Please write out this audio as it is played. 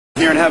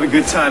here and have a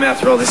good time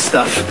after all this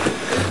stuff.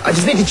 I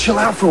just need to chill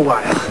out for a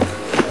while.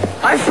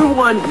 I, for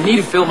one, need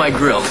to fill my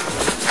grill.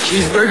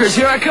 Cheeseburgers,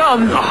 here I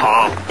come.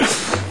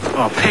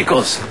 Oh,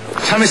 pickles.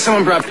 Tell me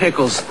someone brought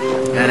pickles.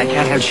 Man, I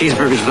can't have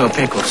cheeseburgers without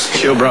pickles.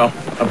 Chill, bro.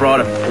 I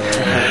brought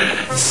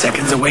him.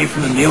 Seconds away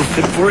from a meal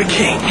fit for a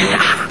king.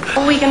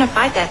 How are we gonna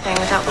fight that thing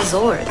without the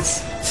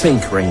Zords?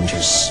 Think,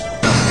 Rangers.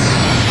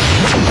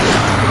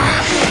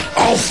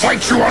 I'll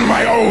fight you on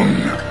my own!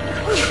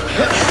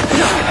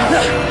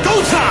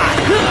 Go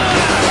time!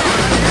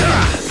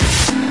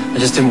 I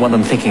just didn't want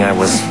them thinking I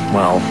was,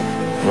 well,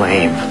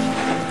 lame.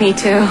 Me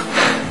too.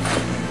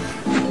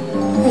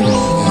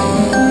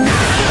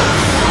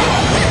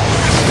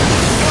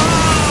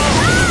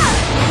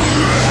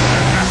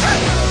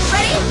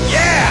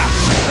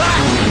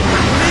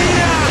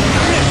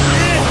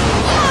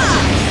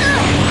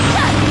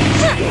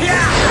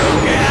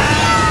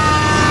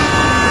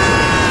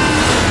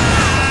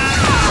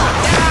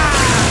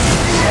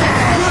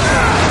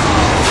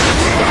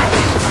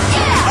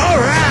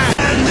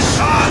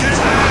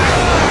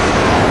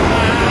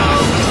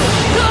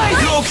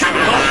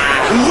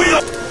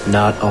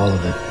 Not all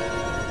of it.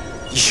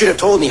 You should have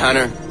told me,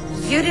 Hunter.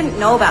 You didn't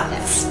know about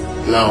this.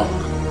 No.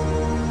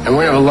 And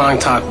we're gonna have a long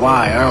talk.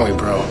 Why, aren't we,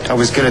 bro? I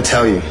was gonna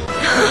tell you.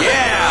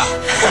 Yeah!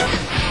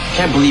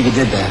 Can't believe he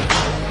did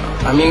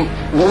that. I mean,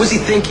 what was he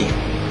thinking?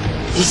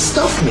 He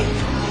stuffed me.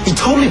 He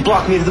totally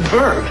blocked me to the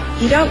bird.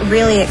 You don't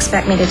really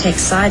expect me to take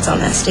sides on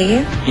this, do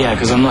you? Yeah,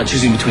 because I'm not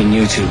choosing between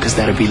you two, because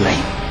that'd be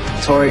lame.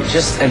 Tori,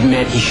 just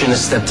admit he shouldn't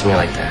have stepped to me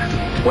like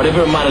that. Whatever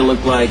it might have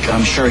looked like,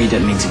 I'm sure he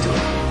didn't mean to do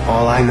it.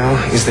 All I know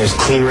is there's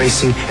clean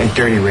racing and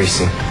dirty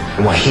racing.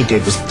 And what he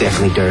did was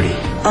definitely dirty.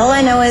 All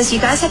I know is you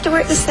guys have to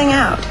work this thing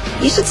out.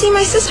 You should see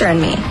my sister and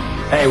me.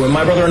 Hey, when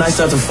my brother and I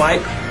start to fight,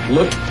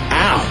 look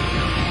out.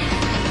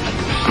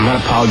 I'm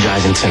not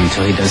apologizing to him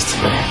until he does to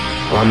me.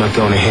 Well, I'm not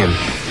going to him,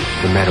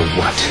 no matter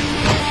what.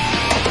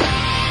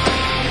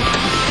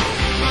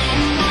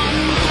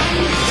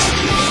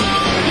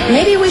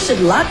 Maybe we should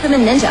lock them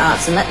in ninja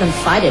ops and let them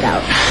fight it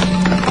out.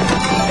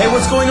 Hey,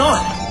 what's going on?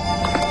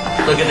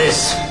 Look at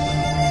this.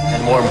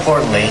 And more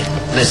importantly,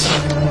 listen.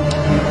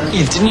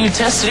 Didn't you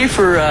test today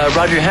for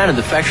Roger Hanna,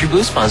 the Factory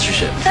Blue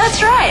sponsorship?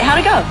 That's right. How'd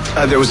it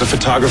go? There was a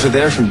photographer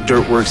there from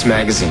Dirtworks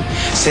magazine.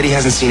 Said he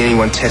hasn't seen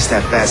anyone test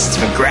that fast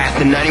since McGrath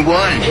in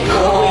 '91.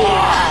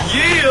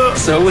 Yeah!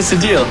 So what's the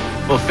deal?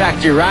 Well,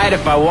 factory right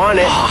if I want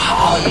it.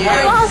 Oh,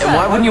 yeah. Awesome. And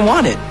why wouldn't you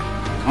want it?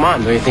 Come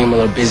on, don't you think I'm a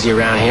little busy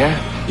around here?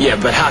 Yeah,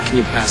 but how can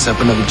you pass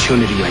up an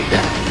opportunity like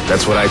that?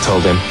 That's what I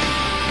told him.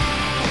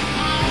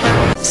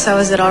 So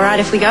is it all right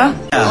if we go?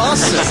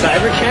 Awesome.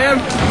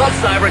 Cybercam? Not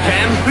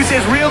Cybercam. Who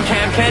says real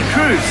cam can't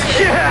cruise?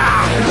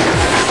 Yeah!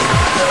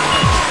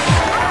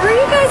 Where are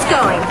you guys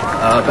going?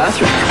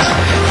 Bathroom.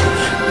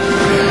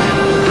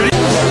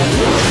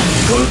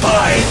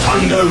 Goodbye,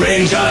 Thunder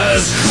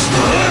Rangers!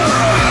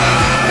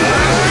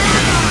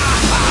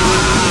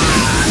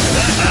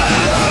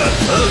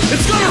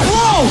 It's gonna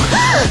blow!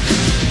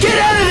 Get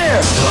out of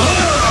there!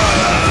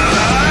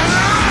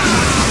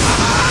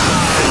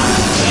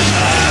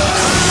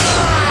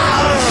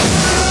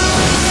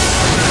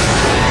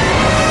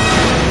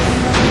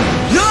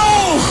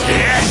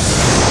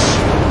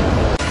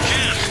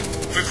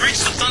 We've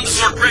reached the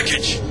Thundersort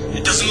wreckage.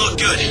 It doesn't look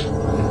good.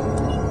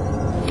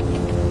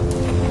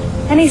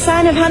 Any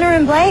sign of Hunter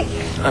and Blake?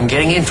 I'm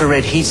getting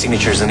infrared heat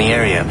signatures in the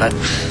area, but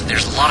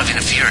there's a lot of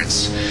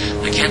interference.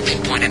 I can't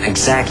pinpoint an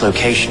exact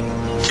location.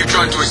 Keep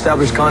trying to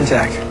Establish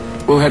contact.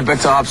 We'll head back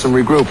to ops and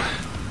regroup.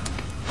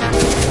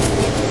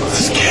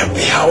 This can't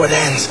be how it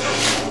ends.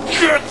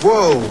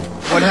 Whoa,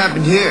 what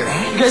happened here?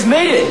 You guys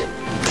made it!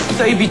 I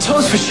thought you'd be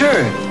toast for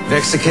sure.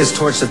 Vexicus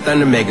torched the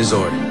Thunder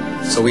Megazord,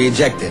 so we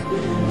ejected.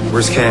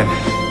 Where's Cam?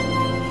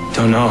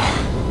 Don't know.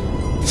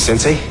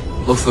 Sensei?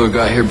 Lothar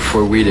got here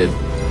before we did.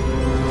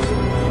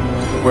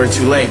 We're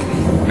too late.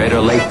 Better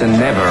late than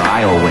never,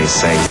 I always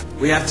say.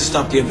 We have to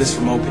stop the abyss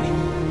from opening.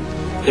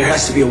 There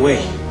has to be a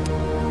way.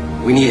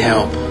 We need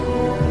help.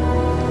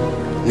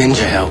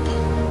 Ninja help.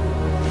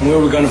 And where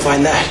are we gonna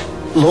find that?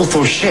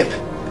 Lothar's ship.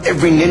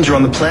 Every ninja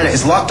on the planet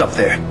is locked up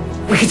there.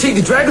 We could take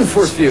the Dragon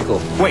Force vehicle.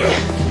 Wait.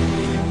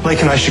 Blake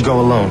and I should go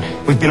alone.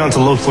 We've been onto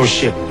Lothar's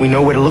ship. We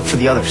know where to look for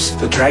the others.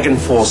 The Dragon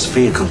Force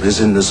vehicle is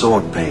in the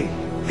Zord Bay.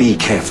 Be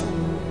careful.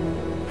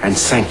 And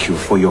thank you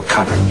for your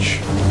courage.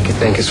 You can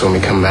thank us when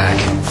we come back.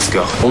 Let's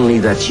go. Only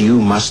that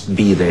you must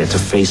be there to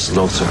face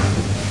Lothar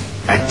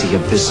at the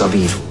abyss of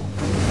evil.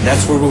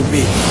 That's where we'll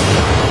be.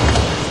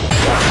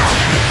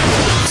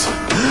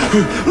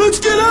 Let's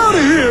get out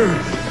of here!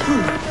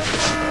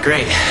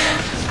 Great.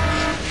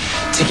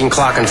 Ticking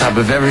clock on top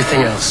of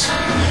everything else.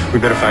 We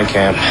better find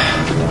Cam.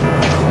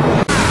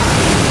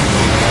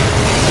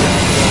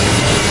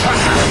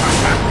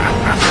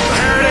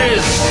 There it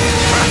is!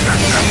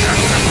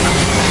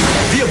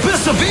 The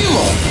abyss of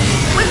evil!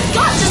 We've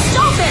got to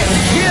stop him!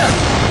 Yeah!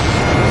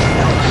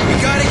 We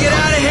gotta get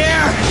out of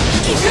here!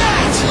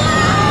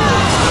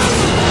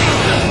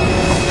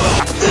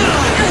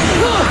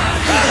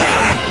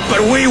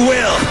 But we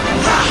will!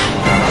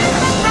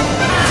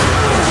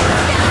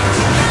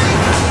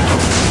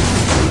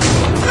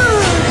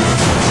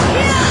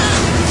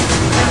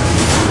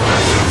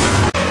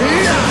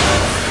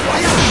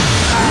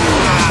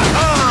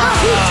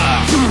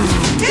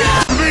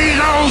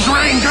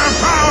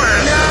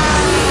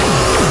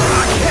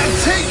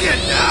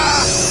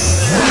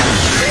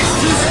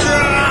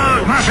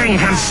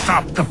 Nothing can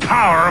stop the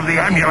power of the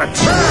amulet.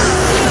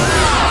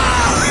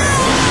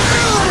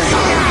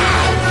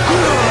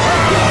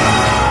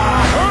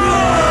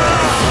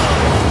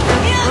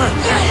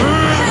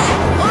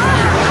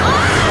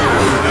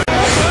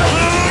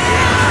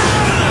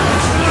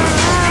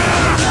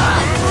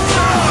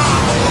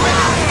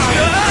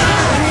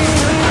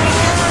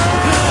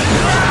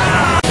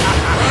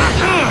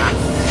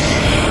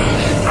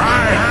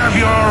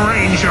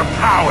 Your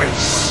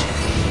powers.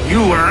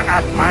 You are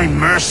at my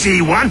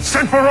mercy once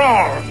and for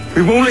all.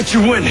 We won't let you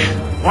win.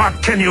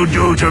 What can you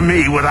do to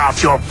me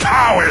without your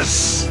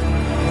powers?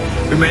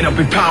 We may not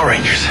be Power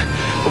Rangers,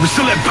 but we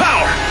still have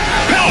power.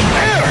 Power!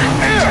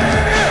 Air!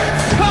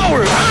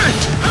 Power!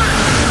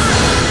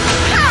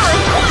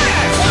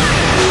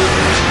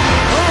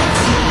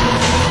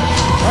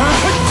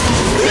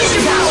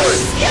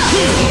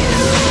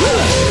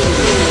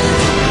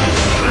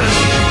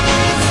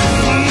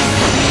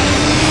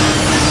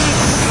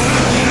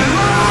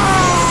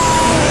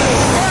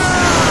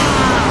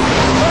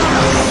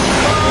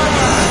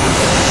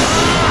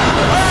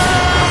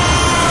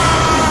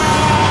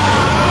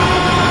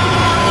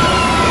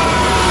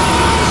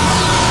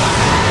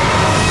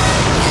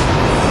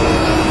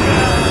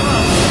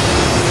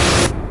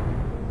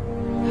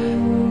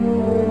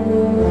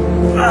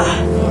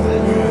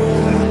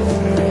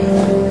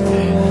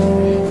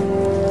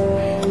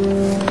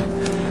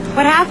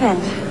 What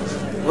happened?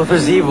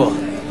 Luthor's evil.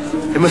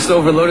 It must have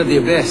overloaded the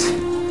abyss,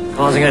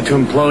 causing it to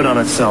implode on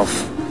itself.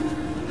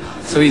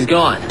 So he's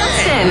gone.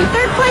 Listen,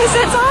 third place,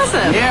 that's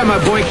awesome. Yeah,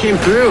 my boy came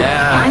through.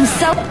 I'm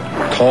so...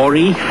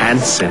 Tori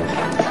Hansen.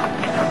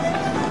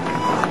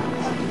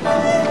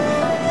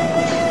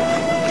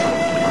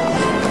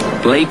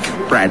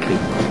 Blake Bradley.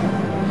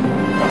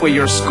 For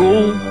your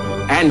school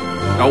and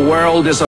the world is